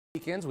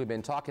Weekends, we've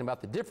been talking about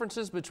the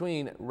differences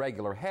between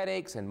regular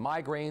headaches and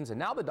migraines, and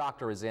now the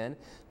doctor is in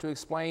to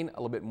explain a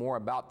little bit more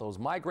about those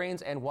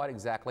migraines and what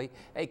exactly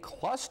a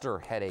cluster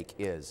headache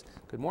is.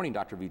 Good morning,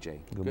 Dr. Vijay.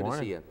 Good morning. To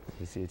see you. Good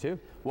to see you too.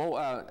 Well,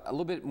 a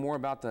little bit more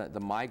about the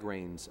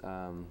migraines.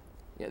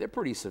 Yeah, they're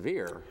pretty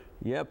severe.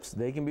 Yep,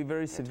 they can be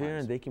very severe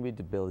and they can be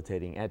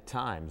debilitating at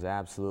times,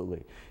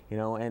 absolutely. You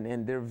know,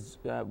 and there's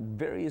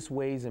various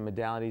ways and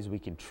modalities we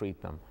can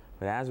treat them.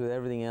 But as with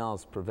everything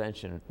else,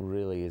 prevention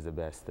really is the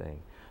best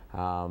thing.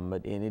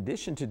 But in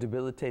addition to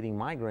debilitating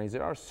migraines,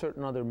 there are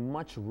certain other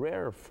much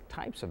rarer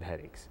types of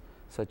headaches,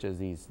 such as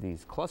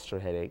these cluster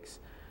headaches.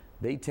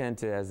 They tend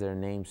to, as their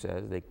name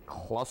says, they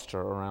cluster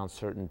around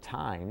certain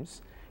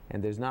times,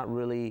 and there's not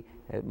really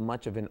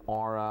much of an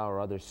aura or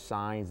other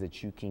signs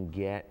that you can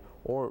get,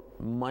 or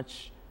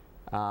much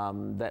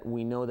that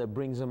we know that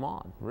brings them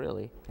on,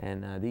 really.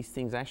 And these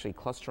things actually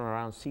cluster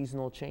around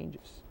seasonal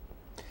changes.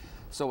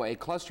 So a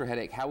cluster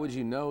headache, how would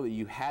you know that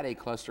you had a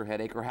cluster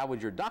headache, or how would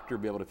your doctor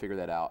be able to figure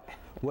that out?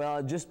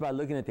 Well, just by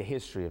looking at the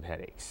history of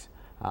headaches.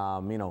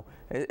 You know,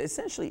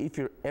 essentially, if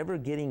you're ever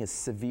getting a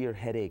severe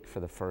headache for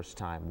the first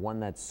time, one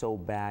that's so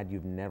bad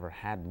you've never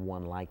had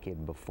one like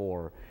it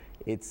before,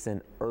 it's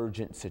an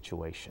urgent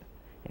situation.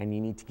 And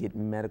you need to get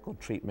medical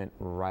treatment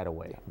right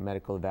away,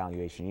 medical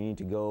evaluation. You need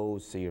to go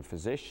see your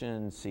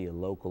physician, see a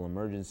local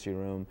emergency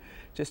room,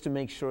 just to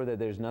make sure that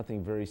there's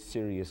nothing very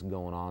serious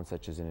going on,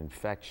 such as an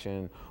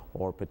infection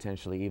or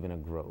potentially even a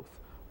growth.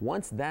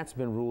 Once that's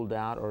been ruled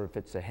out, or if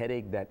it's a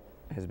headache that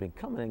has been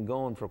coming and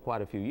going for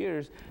quite a few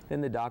years,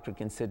 then the doctor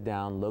can sit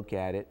down, look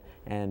at it,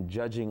 and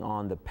judging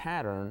on the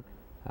pattern,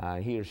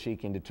 he or she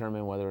can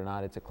determine whether or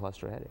not it's a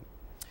cluster headache.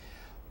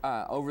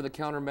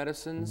 Over-the-counter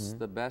medicines,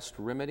 the best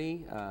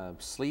remedy,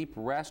 sleep,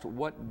 rest,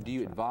 what do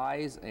you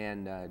advise,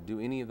 and do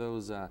any of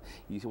those,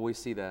 you always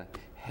see the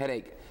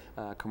headache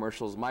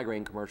commercials,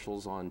 migraine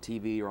commercials on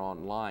TV or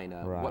online.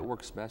 Right. What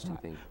works best, do you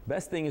think?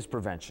 Best thing is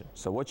prevention.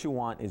 So what you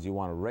want is you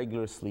want a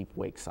regular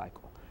sleep-wake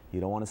cycle. You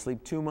don't want to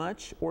sleep too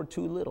much or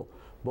too little.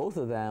 Both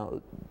of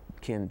them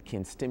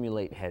can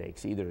stimulate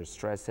headaches, either a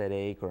stress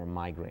headache or a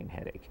migraine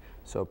headache.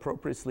 So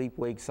appropriate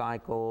sleep-wake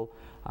cycle,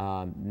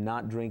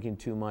 not drinking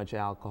too much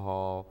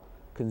alcohol,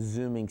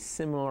 consuming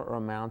similar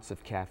amounts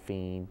of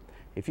caffeine.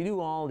 If you do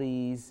all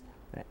these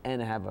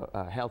and have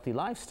a healthy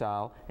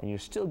lifestyle and you're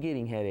still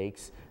getting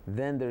headaches,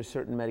 then there's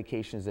certain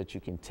medications that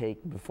you can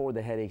take before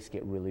the headaches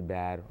get really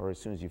bad, or as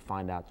soon as you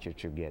find out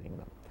that you're getting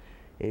them.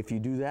 If you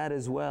do that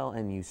as well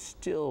and you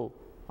still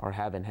are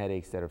having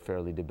headaches that are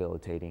fairly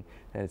debilitating,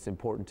 then it's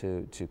important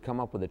to come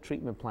up with a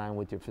treatment plan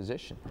with your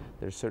physician.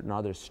 There's certain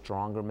other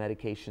stronger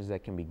medications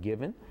that can be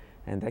given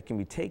and that can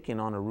be taken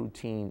on a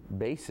routine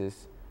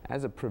basis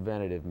as a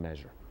preventative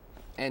measure.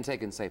 And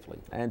taken safely.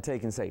 And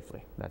taken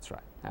safely, that's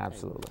right,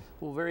 absolutely. Okay.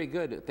 Well, very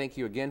good. Thank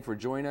you again for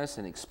joining us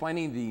and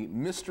explaining the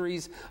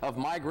mysteries of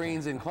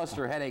migraines and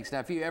cluster headaches.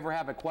 Now, if you ever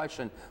have a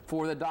question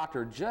for the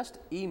doctor, just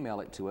email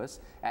it to us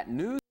at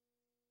news